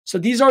So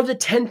these are the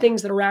 10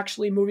 things that are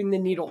actually moving the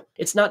needle.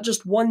 It's not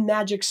just one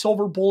magic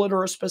silver bullet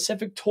or a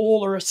specific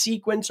tool or a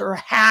sequence or a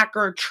hack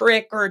or a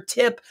trick or a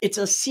tip. It's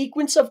a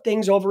sequence of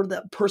things over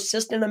the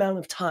persistent amount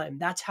of time.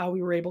 That's how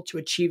we were able to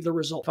achieve the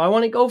result. If I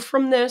want to go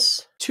from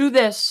this to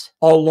this,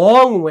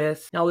 along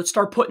with, now let's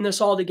start putting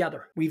this all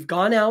together. We've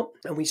gone out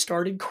and we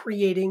started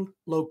creating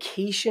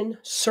location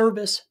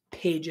service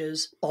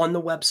pages on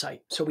the website.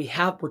 So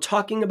we're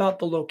talking about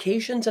the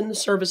locations and the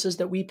services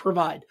that we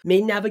provide,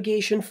 main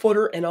navigation,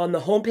 footer, and on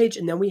the homepage.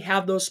 And then we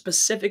have those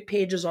specific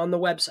pages on the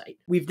website.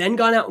 We've then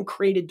gone out and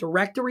created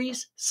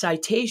directories,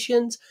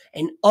 citations,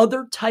 and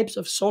other types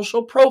of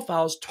social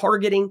profiles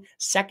targeting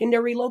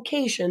secondary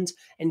locations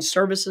and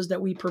services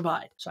that we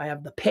provide. So I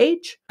have the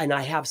page and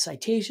I have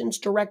citations,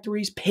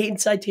 directories,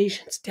 paid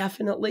citations,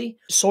 definitely,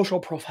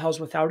 social profiles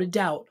without a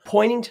doubt,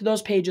 pointing to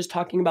those pages,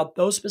 talking about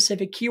those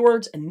specific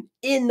keywords and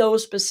in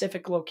those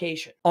specific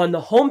locations. On the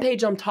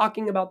homepage, I'm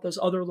talking about those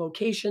other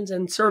locations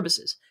and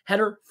services,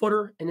 header,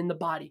 footer, and in the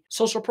body.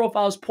 Social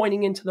profiles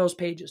pointing into those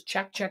pages.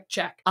 Check, check,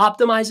 check.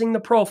 Optimizing the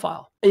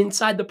profile.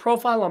 Inside the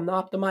profile, I'm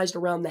optimized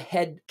around the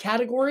head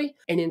category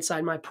and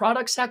inside my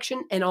product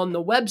section. And on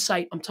the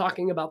website, I'm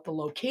talking about the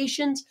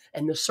locations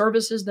and the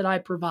services that I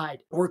provide.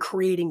 We're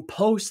creating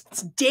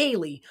posts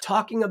daily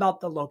talking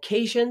about the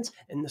locations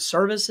and the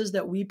services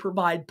that we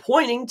provide,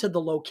 pointing to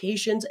the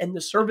locations and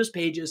the service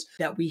pages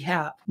that we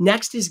have.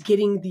 Next is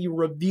getting the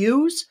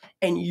reviews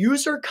and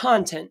user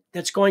content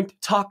that's going to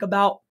talk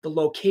about the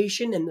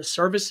location and the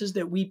services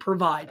that we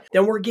provide.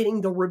 Then we're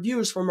getting the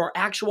reviews from our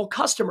actual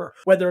customer,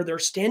 whether they're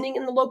standing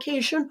in the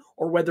location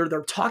or whether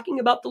they're talking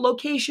about the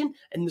location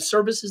and the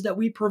services that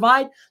we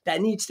provide.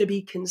 That needs to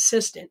be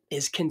consistent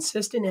as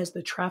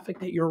the traffic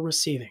that you're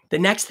receiving. The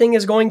next thing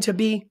is going to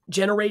be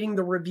generating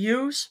the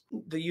reviews,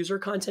 the user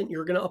content,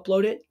 you're going to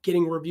upload it,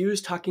 getting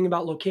reviews, talking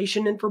about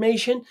location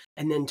information.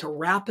 And then to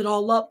wrap it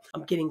all up,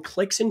 I'm getting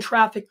clicks and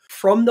traffic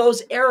from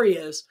those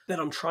areas that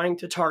I'm trying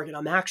to target.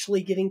 I'm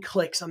actually getting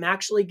clicks. I'm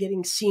actually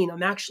getting seen.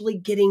 I'm actually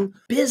getting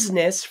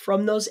business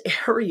from those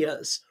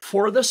areas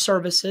for the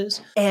services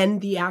and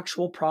the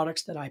actual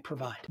products that I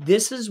provide.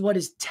 This is what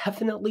is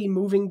definitely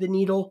moving the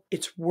needle.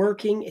 It's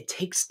working. It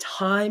takes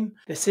time.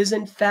 This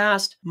isn't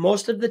fast.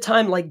 Most of the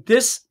time, like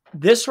this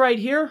right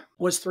here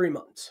was 3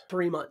 months.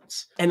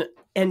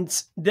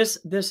 And this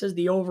is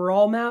the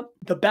overall map.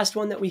 The best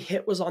one that we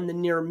hit was on the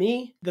near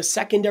me. The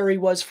secondary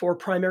was for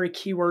primary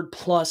keyword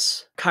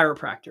plus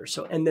chiropractor.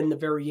 So, and then the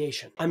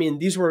variation. I mean,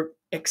 these were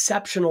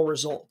exceptional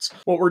results.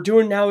 What we're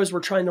doing now is we're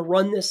trying to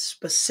run this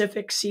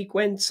specific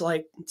sequence,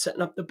 like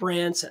setting up the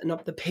brand, setting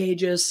up the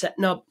pages,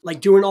 setting up,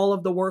 like doing all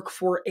of the work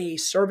for a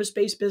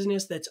service-based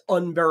business that's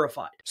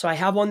unverified. So I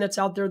have one that's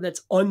out there that's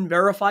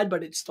unverified,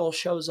 but it still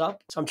shows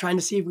up. So I'm trying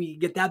to see if we can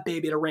get that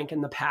baby to rank in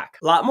the pack.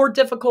 A lot more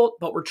difficult,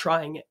 but we're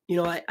trying it. You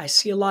know, I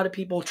see a lot of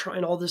people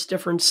trying all this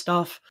different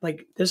stuff.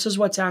 Like, this is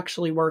what's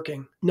actually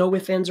working. No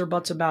ifs, ands, or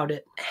buts about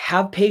it.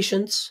 Have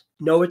patience.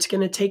 Know it's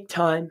going to take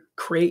time.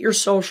 Create your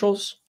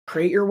socials.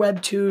 Create your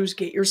Web 2s,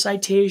 get your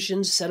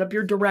citations, set up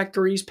your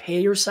directories,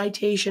 pay your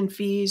citation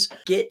fees,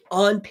 get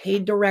on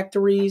paid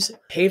directories,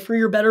 pay for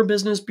your Better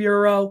Business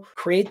Bureau,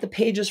 create the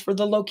pages for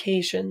the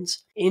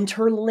locations,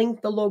 interlink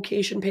the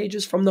location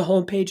pages from the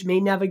homepage,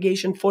 main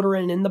navigation, footer,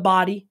 and in the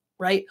body,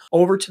 right?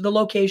 Over to the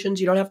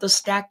locations. You don't have to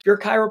stack your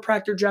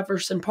chiropractor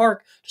Jefferson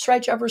Park. Just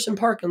write Jefferson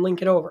Park and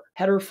link it over.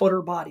 Header,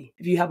 footer, body.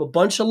 If you have a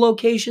bunch of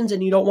locations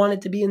and you don't want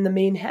it to be in the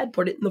main head,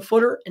 put it in the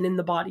footer and in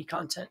the body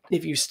content.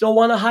 If you still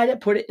want to hide it,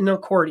 put it in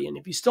accordion.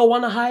 If you still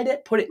want to hide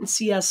it, put it in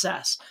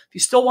CSS. If you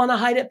still want to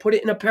hide it, put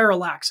it in a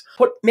parallax.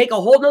 Make a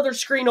whole nother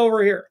screen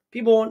over here.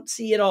 People won't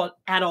see it all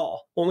at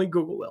all. Only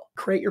Google will.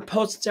 Create your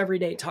posts every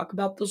day. Talk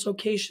about those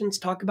locations,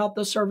 talk about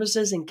those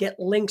services, and get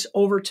links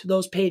over to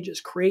those pages.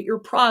 Create your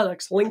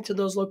products, link to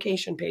those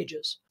location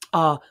pages.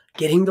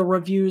 Getting the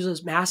reviews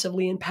is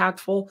massively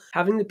impactful.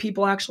 Having the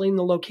people actually in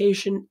the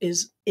location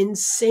is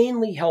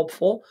insanely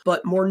helpful,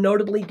 but more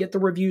notably, get the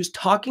reviews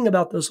talking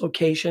about those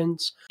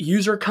locations,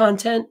 user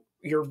content,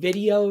 your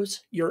videos,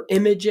 your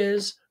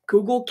images.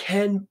 Google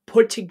can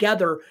put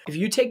together, if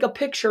you take a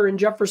picture in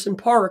Jefferson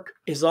Park,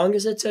 as long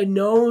as it's a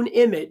known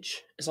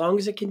image, as long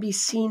as it can be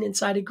seen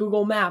inside of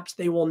Google Maps,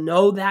 they will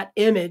know that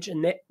image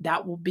and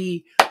that will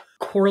be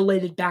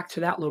correlated back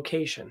to that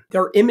location.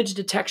 Their image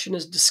detection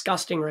is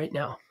disgusting right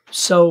now.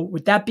 So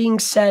with that being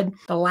said,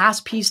 the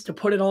last piece to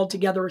put it all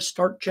together is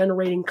start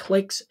generating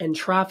clicks and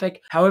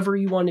traffic, however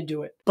you want to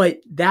do it. But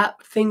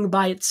that thing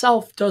by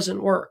itself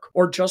doesn't work,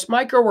 or just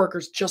micro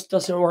workers just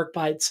doesn't work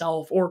by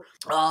itself, or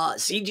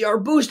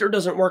CGR booster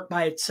doesn't work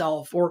by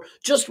itself, or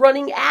just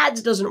running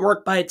ads doesn't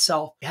work by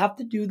itself. You have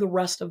to do the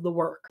rest of the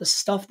work, the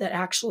stuff that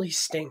actually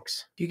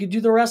stinks. You could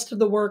do the rest of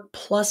the work,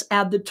 plus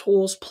add the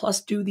tools, plus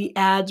do the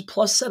ads,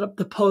 plus set up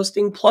the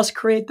posting, plus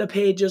create the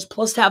pages,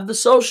 plus have the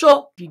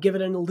social. If you give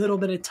it in a little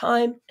bit of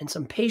time and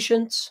some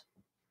patience,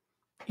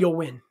 you'll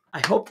win. I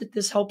hope that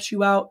this helps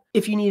you out.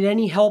 If you need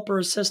any help or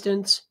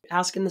assistance,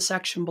 ask in the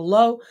section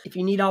below. If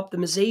you need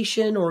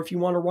optimization or if you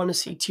want to run a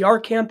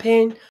CTR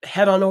campaign,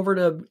 head on over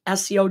to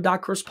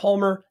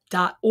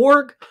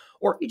seo.chrispalmer.org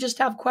or you just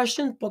have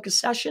questions, book a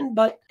session.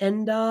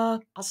 And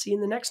I'll see you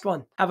in the next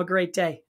one. Have a great day.